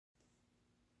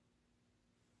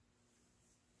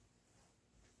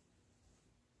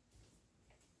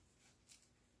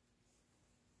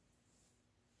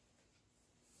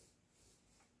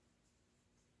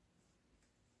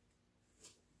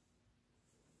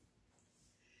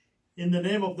In the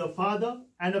name of the Father,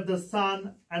 and of the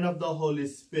Son, and of the Holy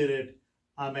Spirit.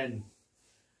 Amen.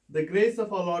 The grace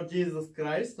of our Lord Jesus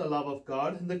Christ, the love of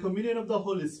God, and the communion of the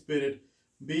Holy Spirit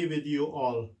be with you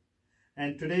all.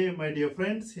 And today, my dear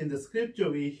friends, in the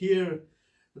scripture we hear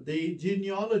the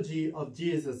genealogy of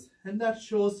Jesus, and that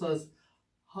shows us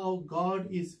how God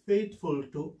is faithful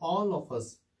to all of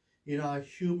us in our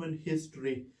human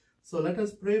history. So let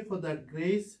us pray for that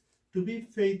grace to be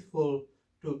faithful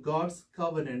to God's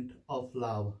covenant of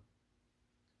love.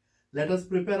 Let us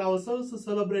prepare ourselves to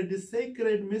celebrate this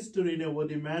sacred mystery in a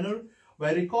worthy manner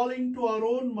by recalling to our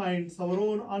own minds our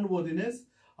own unworthiness,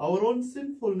 our own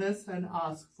sinfulness, and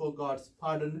ask for God's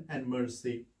pardon and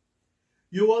mercy.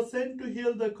 You were sent to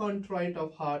heal the contrite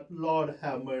of heart. Lord,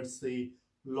 have mercy.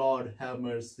 Lord, have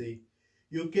mercy.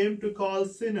 You came to call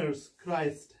sinners.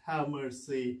 Christ, have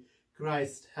mercy.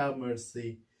 Christ, have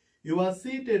mercy. You are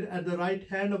seated at the right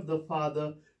hand of the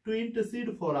Father to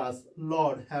intercede for us.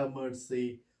 Lord, have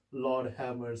mercy. Lord,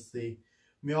 have mercy.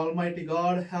 May Almighty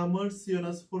God have mercy on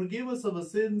us, forgive us our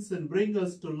sins, and bring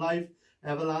us to life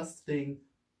everlasting.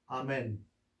 Amen.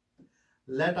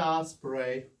 Let us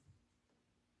pray.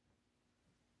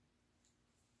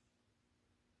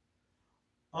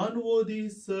 Unworthy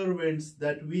servants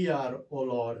that we are, O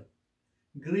Lord,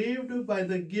 grieved by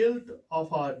the guilt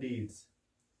of our deeds,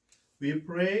 we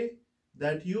pray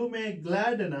that you may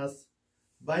gladden us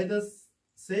by the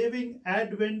saving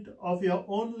advent of your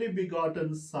only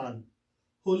begotten Son,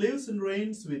 who lives and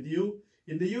reigns with you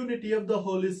in the unity of the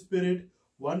Holy Spirit,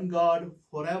 one God,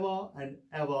 forever and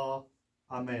ever.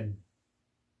 Amen.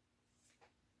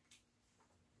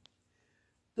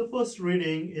 The first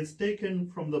reading is taken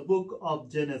from the book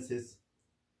of Genesis.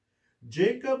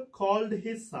 Jacob called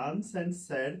his sons and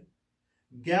said,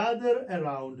 "Gather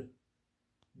around,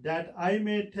 that I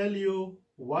may tell you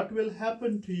what will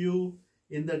happen to you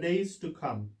in the days to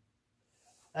come.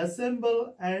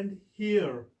 Assemble and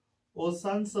hear, O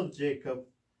sons of Jacob.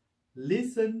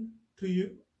 Listen to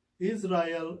you,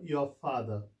 Israel, your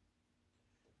father.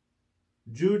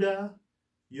 Judah,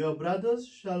 your brothers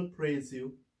shall praise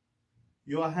you.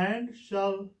 Your hand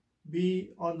shall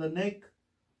be on the neck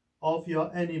of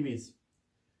your enemies.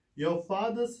 Your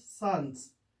father's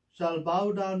sons shall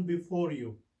bow down before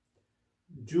you.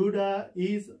 Judah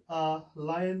is a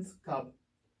lion's cub.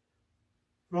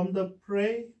 From the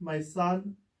prey, my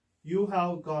son, you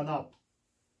have gone up.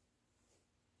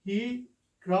 He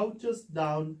crouches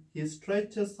down, he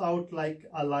stretches out like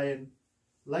a lion,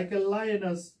 like a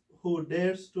lioness who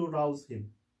dares to rouse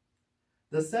him.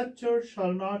 The scepter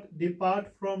shall not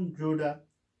depart from Judah,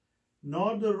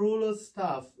 nor the ruler's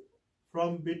staff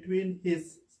from between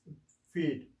his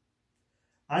feet,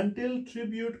 until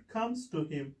tribute comes to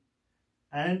him,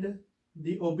 and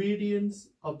the obedience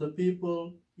of the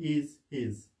people is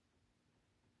his."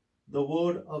 The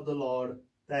word of the Lord.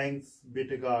 Thanks be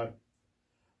to God.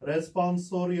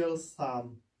 Responsorial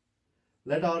Psalm.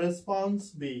 Let our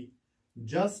response be,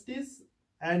 "Justice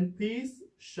and peace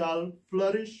shall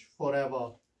flourish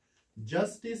forever.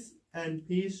 Justice and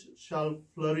peace shall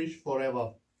flourish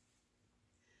forever.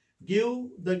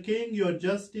 Give the king your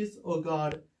justice, O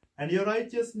God, and your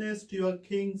righteousness to your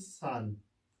king's son.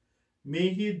 May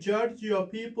he judge your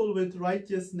people with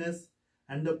righteousness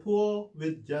and the poor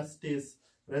with justice."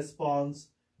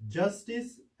 Response: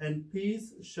 justice and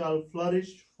peace shall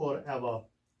flourish forever.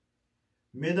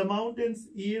 May the mountains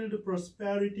yield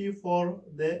prosperity for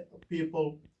the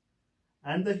people,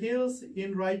 and the hills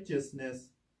in righteousness.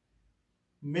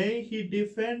 May he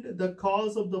defend the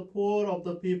cause of the poor of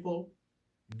the people,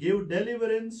 give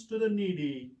deliverance to the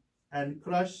needy, and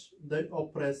crush the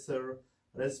oppressor.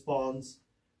 Response: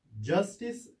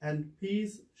 justice and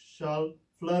peace shall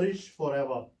flourish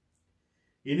forever.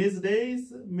 In his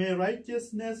days may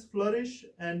righteousness flourish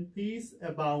and peace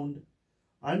abound,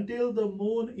 until the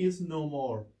moon is no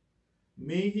more.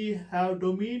 May he have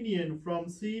dominion from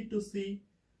sea to sea,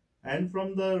 and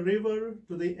from the river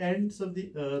to the ends of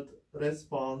the earth.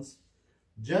 Response: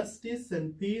 justice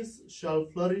and peace shall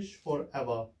flourish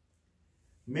forever.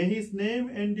 May his name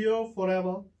endure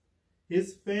forever,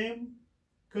 his fame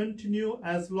continue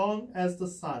as long as the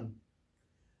sun.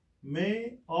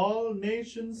 May all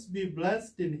nations be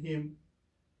blessed in him.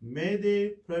 May they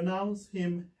pronounce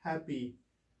him happy.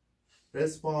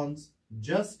 Response: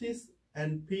 justice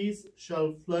and peace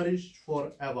shall flourish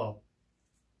forever.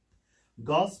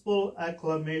 Gospel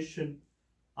acclamation.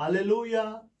 Alleluia,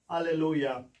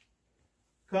 alleluia.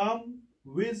 Come,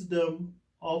 wisdom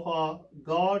of our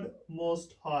God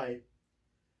Most High,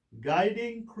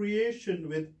 guiding creation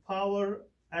with power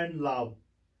and love.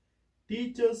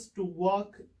 Teach us to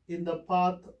walk in the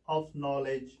path of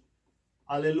knowledge.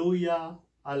 Alleluia,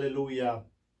 Alleluia.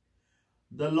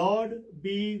 The Lord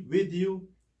be with you.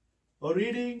 A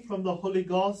reading from the Holy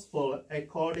Gospel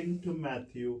according to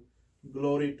Matthew.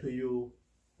 Glory to you,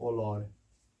 O Lord.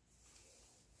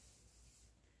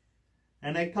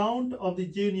 An account of the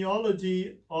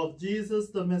genealogy of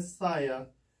Jesus the Messiah,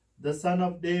 the son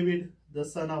of David, the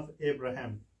son of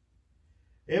Abraham.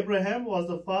 Abraham was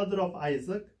the father of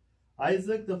Isaac,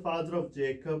 Isaac the father of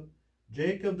Jacob,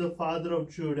 Jacob the father of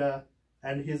Judah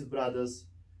and his brothers,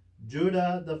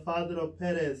 Judah the father of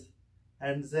Perez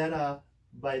and Zerah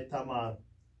by Tamar,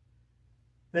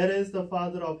 Perez the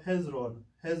father of Hezron,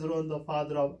 Hezron the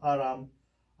father of Aram,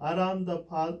 Aram the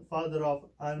father of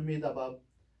Amminadab,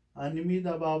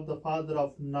 Amminadab the father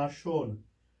of Nahshon,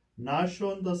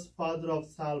 Nahshon the father of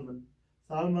Salmon,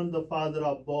 Salmon the father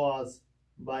of Boaz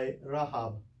by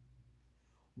Rahab,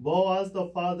 Boaz the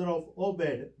father of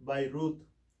Obed by Ruth,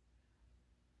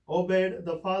 Obed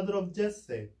the father of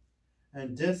Jesse,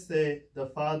 and Jesse the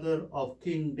father of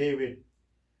King David.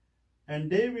 And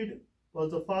David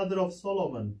was the father of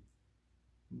Solomon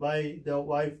by the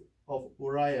wife of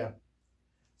Uriah.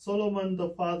 Solomon the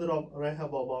father of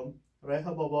Rehoboam,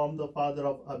 Rehoboam the father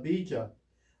of Abijah,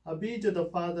 Abijah the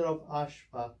father of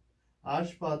Ashpa,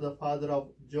 Ashpa the father of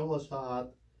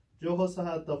Jehoshaphat,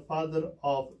 Jehoshaphat the father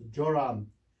of Joram,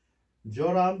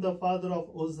 Joram the father of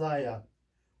Uzziah,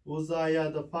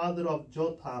 Uzziah the father of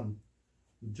Jotham,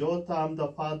 Jotham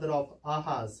the father of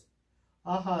Ahaz,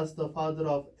 Ahaz the father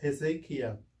of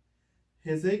Hezekiah,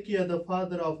 Hezekiah the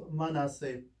father of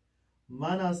Manasseh,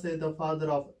 Manasseh the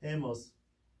father of Amos,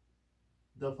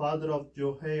 the father of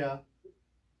Johiah,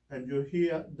 and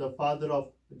Johiah the father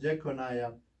of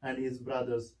Jeconiah and his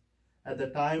brothers, at the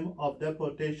time of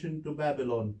deportation to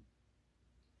Babylon.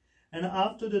 And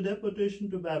after the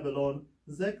deportation to Babylon,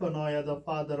 Jeconiah the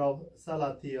father of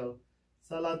Salathiel,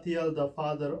 Salathiel the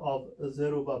father of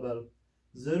Zerubbabel,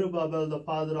 Zerubbabel the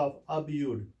father of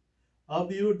Abiud,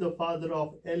 Abiud the father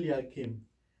of Eliakim,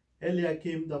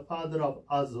 Eliakim the father of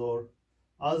Azor,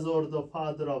 Azor the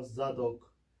father of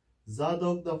Zadok,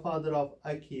 Zadok the father of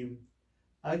Achim,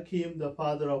 Achim the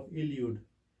father of Eliud,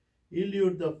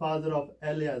 Eliud the father of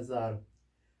Eleazar,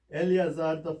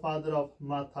 Eleazar the father of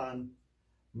Mathan,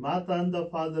 Mathan the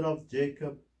father of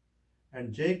Jacob,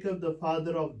 and Jacob the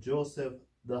father of Joseph,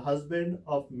 the husband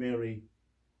of Mary,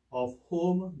 of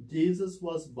whom Jesus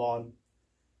was born,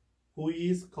 who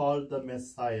is called the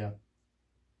Messiah.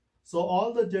 So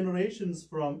all the generations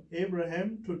from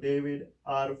Abraham to David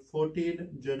are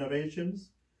 14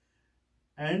 generations,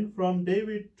 and from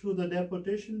David to the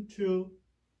deportation to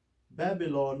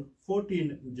Babylon,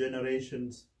 14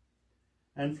 generations,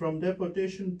 and from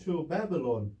deportation to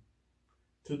Babylon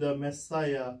to the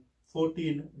Messiah,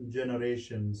 14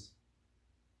 generations.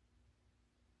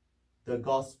 The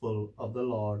Gospel of the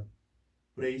Lord.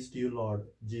 Praise to you, Lord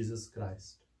Jesus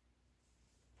Christ.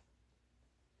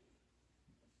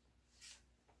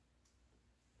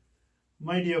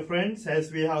 My dear friends,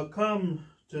 as we have come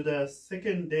to the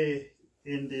second day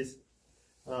in this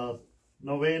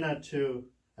novena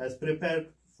as prepared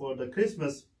for the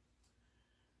Christmas,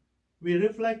 we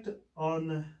reflect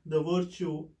on the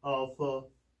virtue of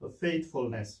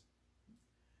faithfulness.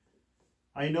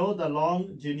 I know the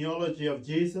long genealogy of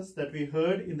Jesus that we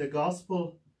heard in the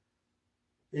Gospel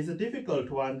is a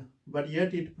difficult one, but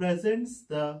yet it presents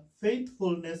the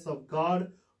faithfulness of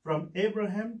God from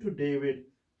Abraham to David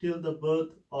till the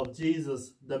birth of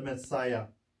Jesus, the Messiah.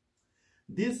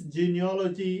 This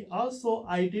genealogy also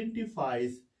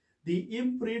identifies the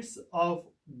imprints of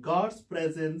God's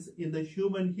presence in the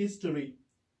human history.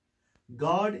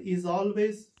 God is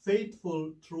always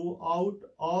faithful throughout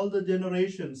all the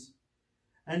generations,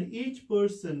 and each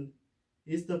person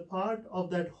is the part of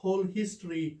that whole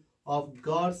history of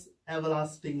God's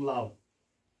everlasting love.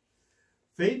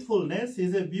 Faithfulness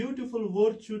is a beautiful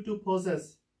virtue to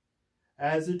possess,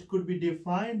 as it could be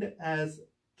defined as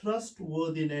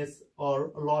trustworthiness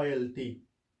or loyalty.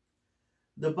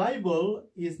 The Bible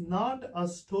is not a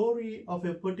story of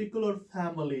a particular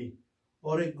family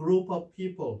or a group of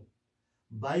people.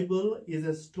 Bible is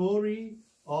a story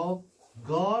of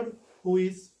God who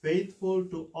is faithful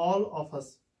to all of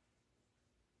us.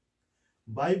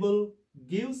 Bible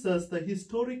gives us the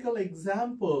historical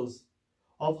examples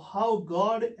of how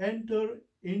God entered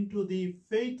into the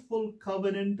faithful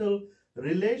covenantal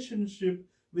relationship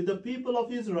with the people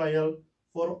of Israel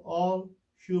for all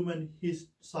human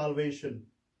salvation.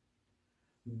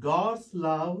 God's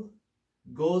love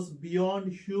goes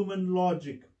beyond human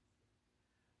logic.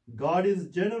 God is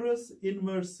generous in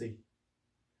mercy,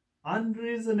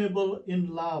 unreasonable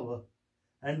in love,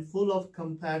 and full of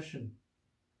compassion.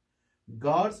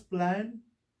 God's plan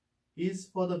is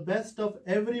for the best of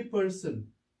every person,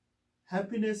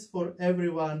 happiness for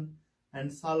everyone,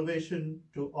 and salvation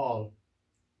to all.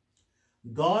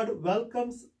 God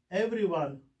welcomes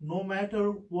everyone, no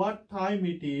matter what time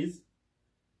it is,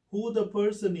 who the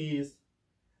person is,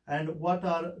 and what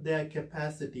are their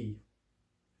capacity.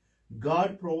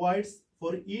 God provides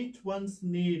for each one's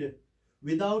need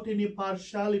without any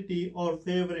partiality or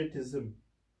favoritism.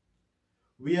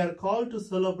 We are called to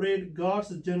celebrate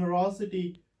God's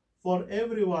generosity for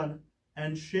everyone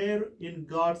and share in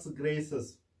God's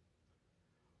graces.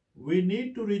 We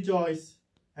need to rejoice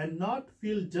and not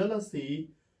feel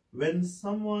jealousy when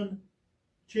someone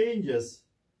changes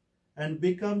and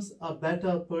becomes a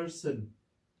better person,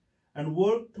 and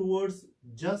work towards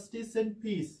justice and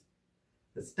peace,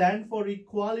 stand for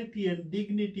equality and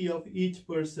dignity of each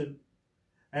person,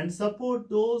 and support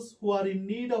those who are in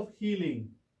need of healing,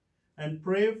 and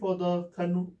pray for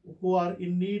who are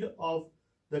in need of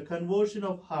the conversion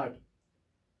of heart,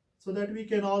 so that we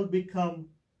can all become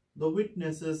the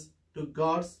witnesses to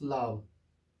God's love.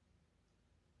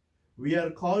 We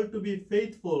are called to be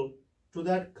faithful to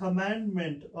that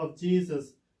commandment of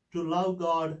Jesus to love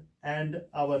God and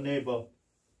our neighbor.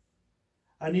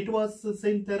 And it was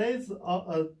Saint Teresa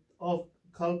of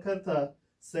Calcutta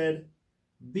said,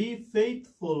 "Be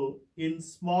faithful in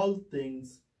small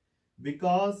things,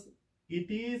 because it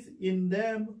is in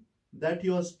them that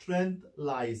your strength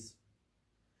lies."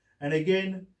 And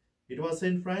again, it was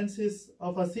Saint Francis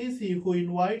of Assisi who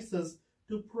invites us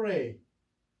to pray,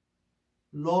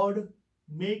 "Lord,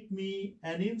 make me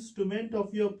an instrument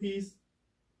of your peace.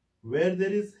 Where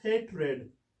there is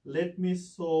hatred, let me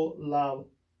sow love.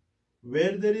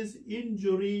 Where there is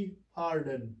injury,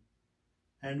 pardon.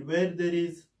 And where there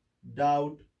is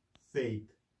doubt,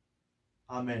 faith."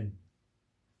 Amen.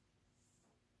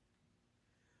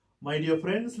 My dear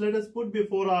friends, let us put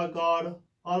before our God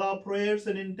all our prayers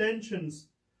and intentions.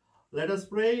 Let us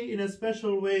pray in a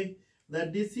special way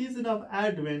that this season of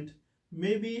Advent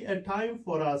may be a time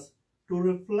for us to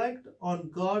reflect on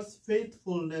God's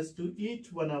faithfulness to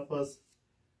each one of us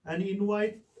and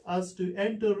invite us to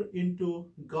enter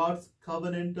into God's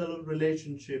covenantal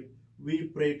relationship. We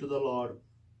pray to the Lord.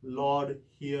 Lord,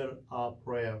 hear our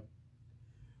prayer.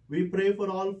 We pray for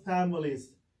all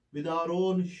families with our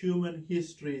own human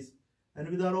histories and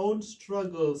with our own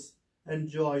struggles and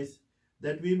joys,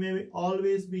 that we may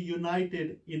always be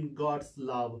united in God's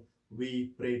love.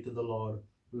 We pray to the Lord.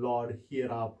 Lord, hear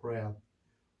our prayer.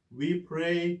 We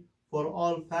pray for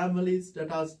all families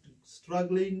that are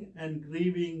struggling and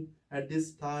grieving at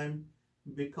this time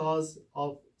because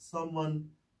of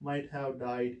someone might have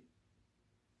died.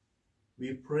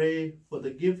 We pray for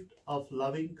the gift of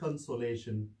loving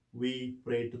consolation. We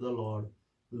pray to the Lord.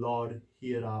 Lord,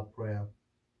 hear our prayer.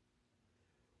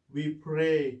 We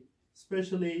pray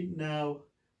especially now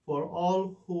for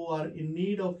all who are in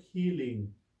need of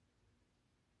healing,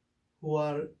 who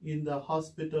are in the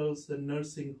hospitals and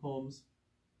nursing homes,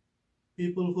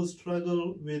 people who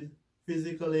struggle with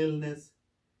physical illness,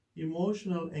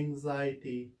 emotional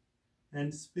anxiety,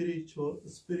 and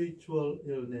spiritual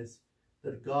illness,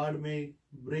 that God may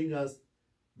bring us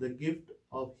the gift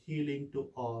of healing to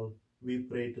all. We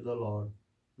pray to the Lord.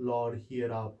 Lord,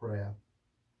 hear our prayer.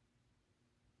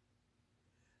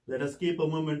 Let us keep a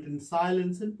moment in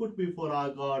silence and put before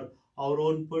our God our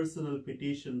own personal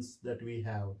petitions that we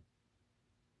have.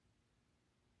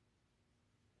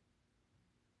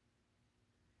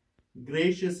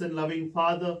 Gracious and loving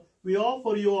Father, we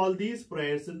offer you all these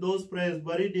prayers and those prayers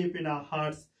buried deep in our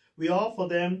hearts. We offer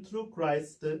them through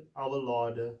Christ our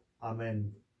Lord.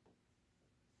 Amen.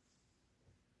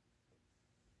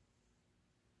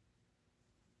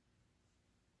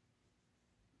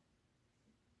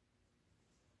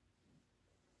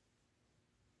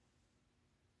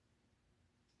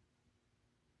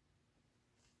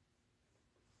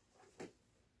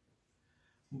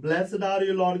 Blessed are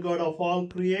you, Lord God of all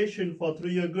creation, for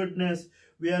through your goodness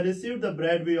we have received the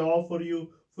bread we offer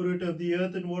you, fruit of the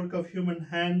earth and work of human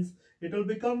hands. It will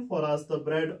become for us the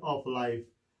bread of life.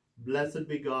 Blessed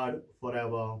be God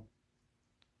forever.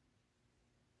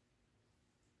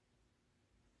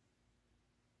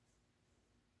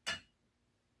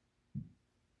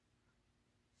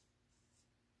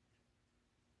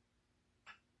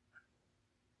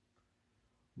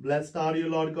 Blessed are you,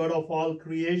 Lord God of all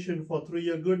creation, for through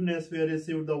your goodness we have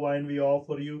received the wine we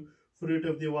offer you, fruit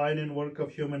of the vine and work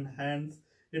of human hands.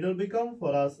 It will become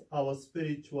for us our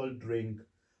spiritual drink.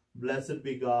 Blessed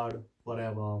be God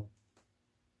forever.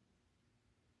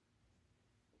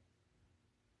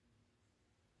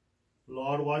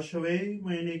 Lord, wash away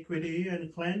my iniquity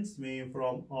and cleanse me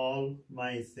from all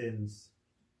my sins.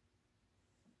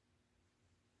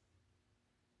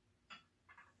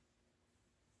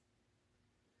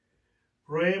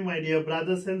 Pray, my dear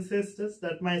brothers and sisters,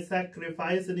 that my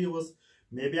sacrifice and yours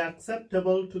may be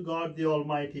acceptable to God the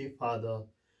Almighty Father.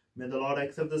 May the Lord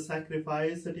accept the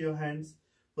sacrifice at your hands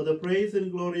for the praise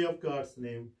and glory of God's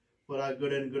name, for our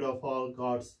good and good of all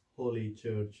God's holy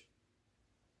church.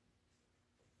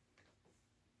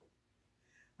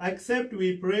 Accept,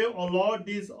 we pray, O Lord,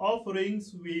 these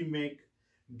offerings we make,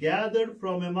 gathered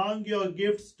from among your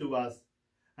gifts to us,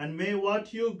 and may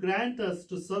what you grant us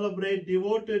to celebrate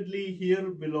devotedly here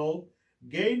below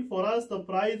gain for us the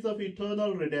prize of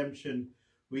eternal redemption.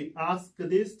 We ask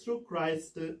this through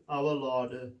Christ our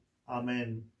Lord.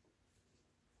 Amen.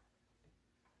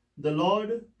 The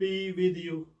Lord be with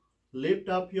you. Lift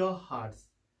up your hearts.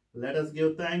 Let us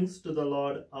give thanks to the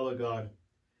Lord our God.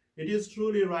 It is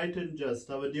truly right and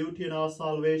just, our duty and our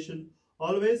salvation,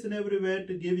 always and everywhere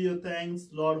to give you thanks,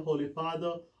 Lord, Holy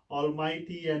Father,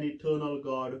 Almighty and eternal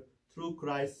God, through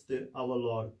Christ our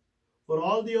Lord. For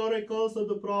all the oracles of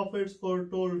the prophets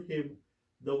foretold him,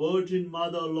 the Virgin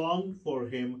Mother longed for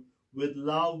him with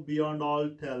love beyond all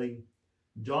telling.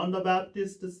 John the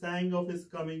Baptist sang of his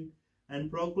coming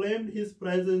and proclaimed his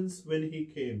presence when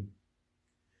he came.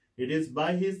 It is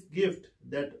by his gift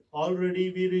that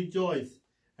already we rejoice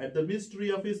at the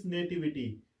mystery of his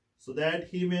nativity, so that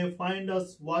he may find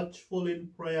us watchful in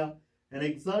prayer and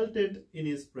exultant in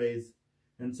his praise.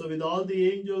 And so with all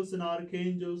the angels and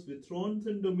archangels, with thrones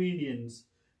and dominions,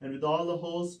 and with all the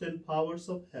hosts and powers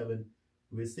of heaven,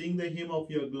 we sing the hymn of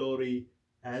your glory,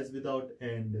 as without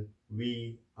end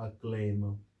we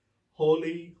acclaim.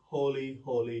 Holy, holy,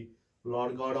 holy,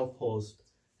 Lord God of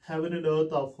hosts, heaven and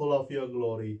earth are full of your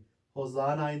glory.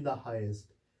 Hosanna in the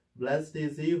highest. Blessed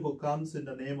is he who comes in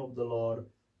the name of the Lord.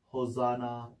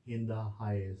 Hosanna in the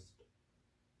highest.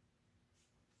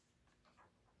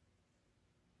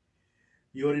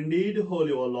 You are indeed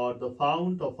holy, O Lord, the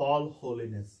fount of all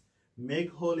holiness.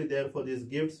 Make holy, therefore, these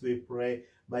gifts, we pray,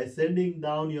 by sending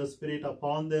down your Spirit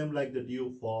upon them like the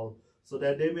dew fall, so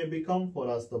that they may become for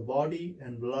us the body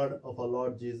and blood of our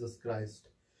Lord Jesus Christ.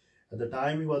 At the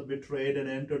time he was betrayed and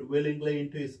entered willingly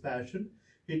into his passion,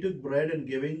 he took bread and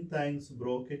giving thanks,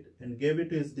 broke it, and gave it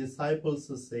to his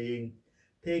disciples, saying,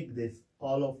 Take this,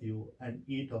 all of you, and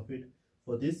eat of it,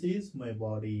 for this is my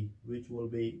body, which will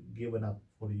be given up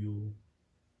for you.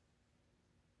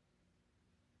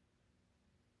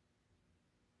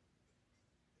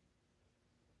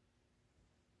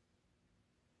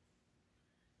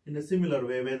 In a similar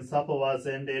way, when supper was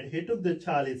ended, he took the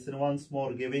chalice, and once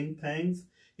more giving thanks,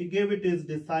 he gave it to his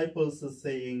disciples,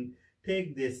 saying,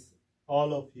 Take this,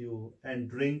 all of you, and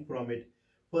drink from it,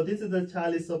 for this is the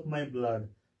chalice of my blood,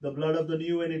 the blood of the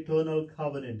new and eternal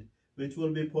covenant, which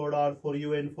will be poured out for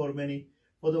you and for many,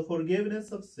 for the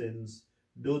forgiveness of sins.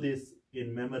 Do this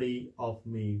in memory of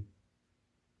me.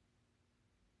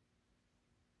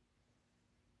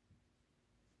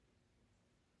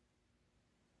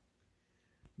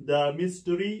 The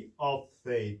mystery of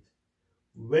faith.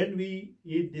 When we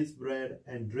eat this bread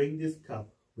and drink this cup,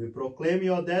 we proclaim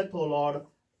your death, O Lord,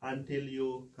 until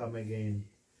you come again.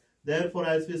 Therefore,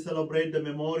 as we celebrate the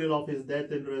memorial of his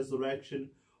death and resurrection,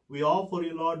 we offer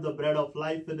you, Lord, the bread of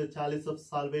life and the chalice of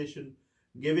salvation,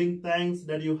 giving thanks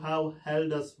that you have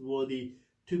held us worthy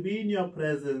to be in your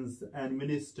presence and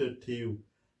minister to you.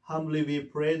 Humbly we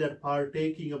pray that,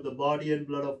 partaking of the body and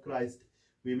blood of Christ,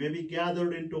 we may be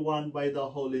gathered into one by the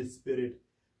Holy Spirit.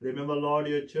 Remember, Lord,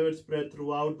 your church spread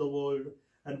throughout the world,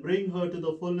 and bring her to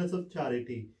the fullness of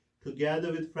charity,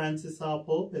 together with Francis our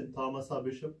Pope and Thomas our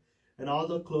Bishop, and all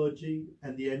the clergy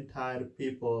and the entire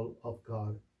people of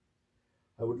God.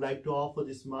 I would like to offer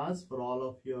this Mass for all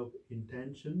of your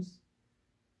intentions,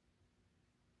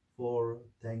 for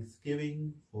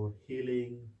thanksgiving, for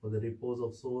healing, for the repose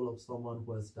of soul of someone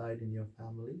who has died in your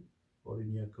family or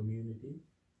in your community.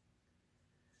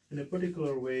 In a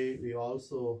particular way, we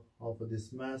also offer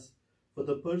this Mass for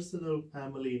the personal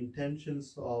family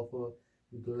intentions of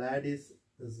Gladys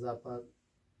Zapata,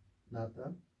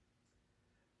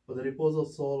 for the repose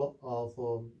of soul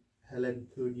of Helen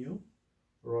Cuneo,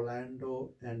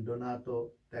 Rolando and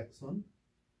Donato Texon,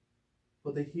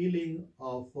 for the healing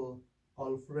of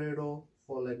Alfredo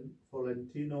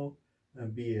Florentino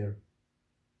Bier.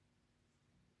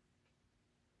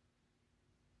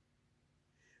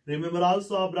 Remember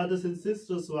also our brothers and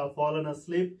sisters who have fallen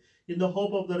asleep in the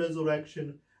hope of the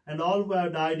resurrection, and all who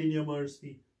have died in your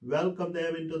mercy. Welcome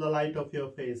them into the light of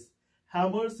your face.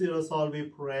 Have mercy on us all, we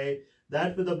pray,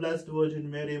 that with the Blessed Virgin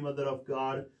Mary, Mother of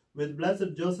God, with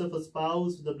blessed Joseph,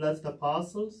 espoused with the blessed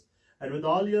apostles, and with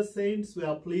all your saints, we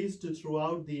are pleased to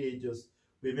throughout the ages,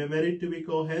 we may merit to be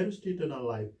co-heirs to eternal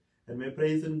life, and may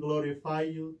praise and glorify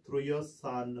you through your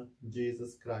Son,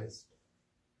 Jesus Christ.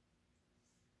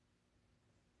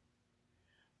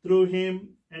 through him,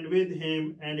 and with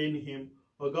him, and in him,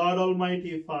 O God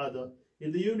Almighty Father,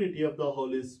 in the unity of the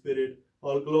Holy Spirit,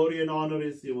 all glory and honor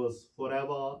is yours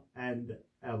forever and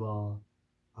ever.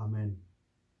 Amen.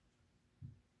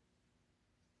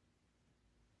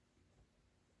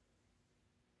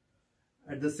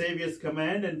 At the Saviour's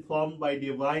command and formed by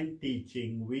divine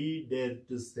teaching, we dare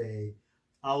to say,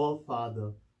 Our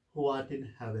Father, who art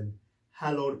in heaven,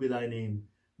 hallowed be thy name.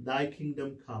 Thy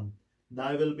kingdom come,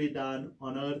 thy will be done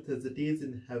on earth as it is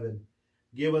in heaven.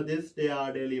 Give us this day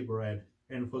our daily bread,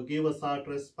 and forgive us our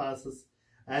trespasses,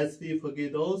 as we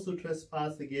forgive those who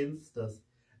trespass against us.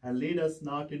 And lead us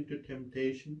not into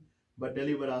temptation, but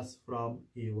deliver us from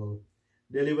evil.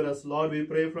 Deliver us, Lord, we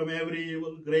pray, from every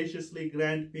evil. Graciously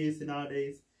grant peace in our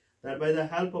days, that by the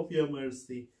help of your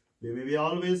mercy, we may be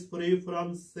always free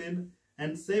from sin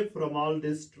and safe from all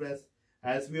distress,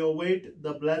 as we await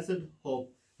the blessed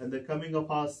hope and the coming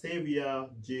of our Saviour,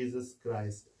 Jesus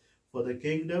Christ. For the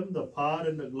kingdom, the power,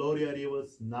 and the glory are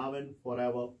yours, now and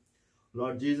forever.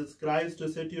 Lord Jesus Christ,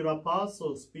 who said to your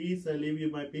apostles, Peace I leave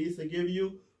you, my peace I give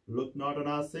you, look not on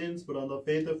our sins, but on the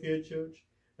faith of your church,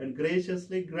 and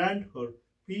graciously grant her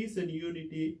peace and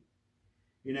unity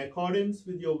in accordance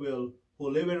with your will, who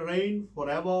live and reign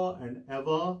forever and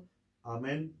ever.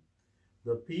 Amen.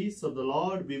 The peace of the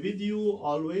Lord be with you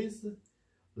always.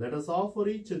 Let us offer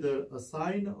each other a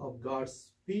sign of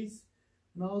God's peace,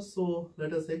 and also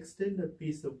let us extend the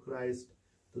peace of Christ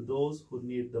to those who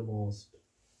need the most.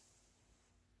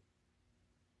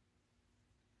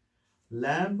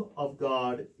 Lamb of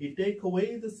God, you take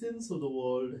away the sins of the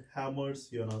world, have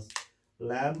mercy on us.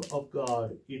 Lamb of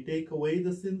God, you take away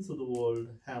the sins of the world,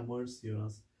 have mercy on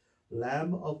us.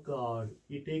 Lamb of God,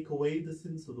 you take away the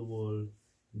sins of the world,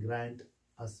 grant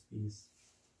us peace.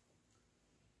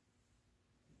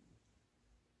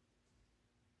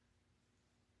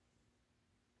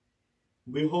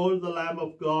 Behold the Lamb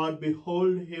of God,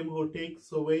 behold him who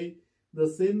takes away the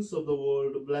sins of the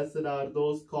world. Blessed are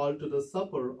those called to the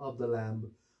supper of the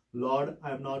Lamb. Lord,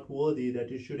 I am not worthy that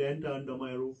you should enter under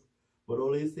my roof, but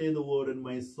only say the word, and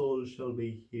my soul shall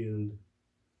be healed.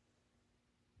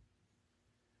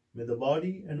 May the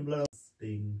body and blood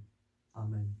sting.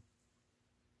 Amen.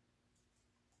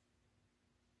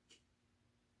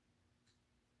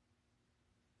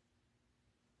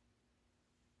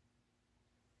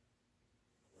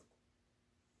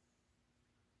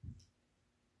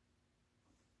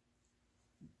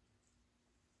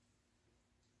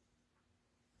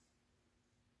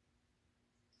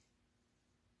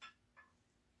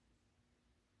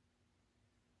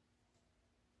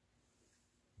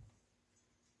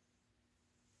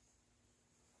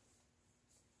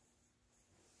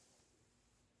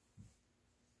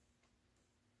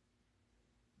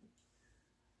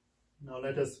 Now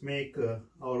let us make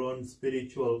our own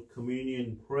spiritual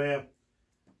communion prayer.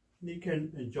 You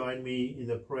can join me in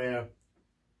the prayer.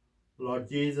 Lord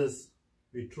Jesus,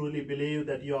 we truly believe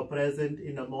that you are present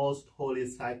in the most holy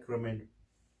sacrament.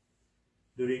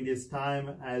 During this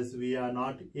time, as we are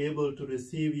not able to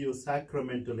receive you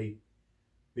sacramentally,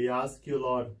 we ask you,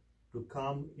 Lord, to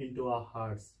come into our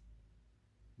hearts.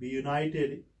 Be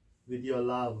united with your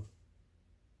love,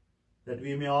 that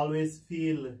we may always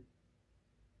feel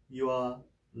your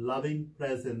loving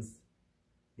presence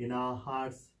in our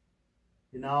hearts,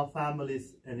 in our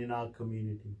families, and in our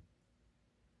community.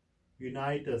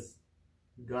 Unite us,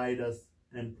 guide us,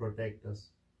 and protect us,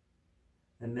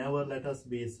 and never let us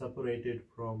be separated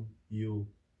from you.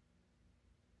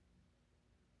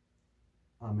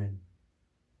 Amen.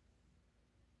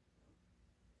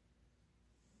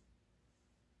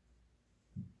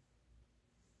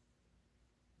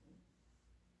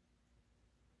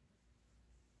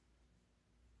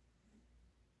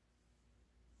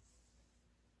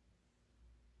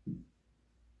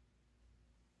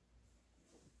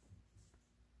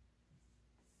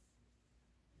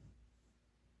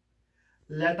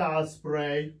 Let us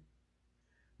pray.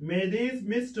 May these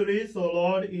mysteries, O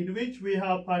Lord, in which we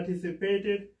have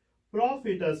participated,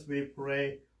 profit us, we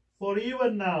pray. For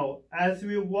even now, as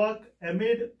we walk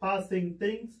amid passing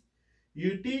things,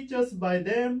 you teach us by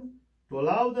them to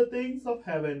love the things of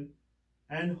heaven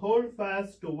and hold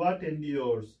fast to what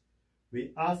endures.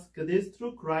 We ask this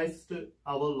through Christ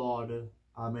our Lord.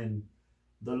 Amen.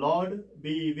 The Lord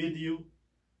be with you.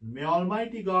 May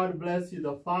Almighty God bless you,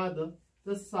 the Father,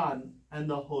 the Son, and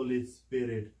the Holy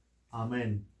Spirit.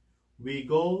 Amen. We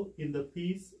go in the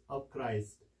peace of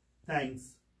Christ.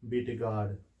 Thanks be to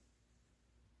God.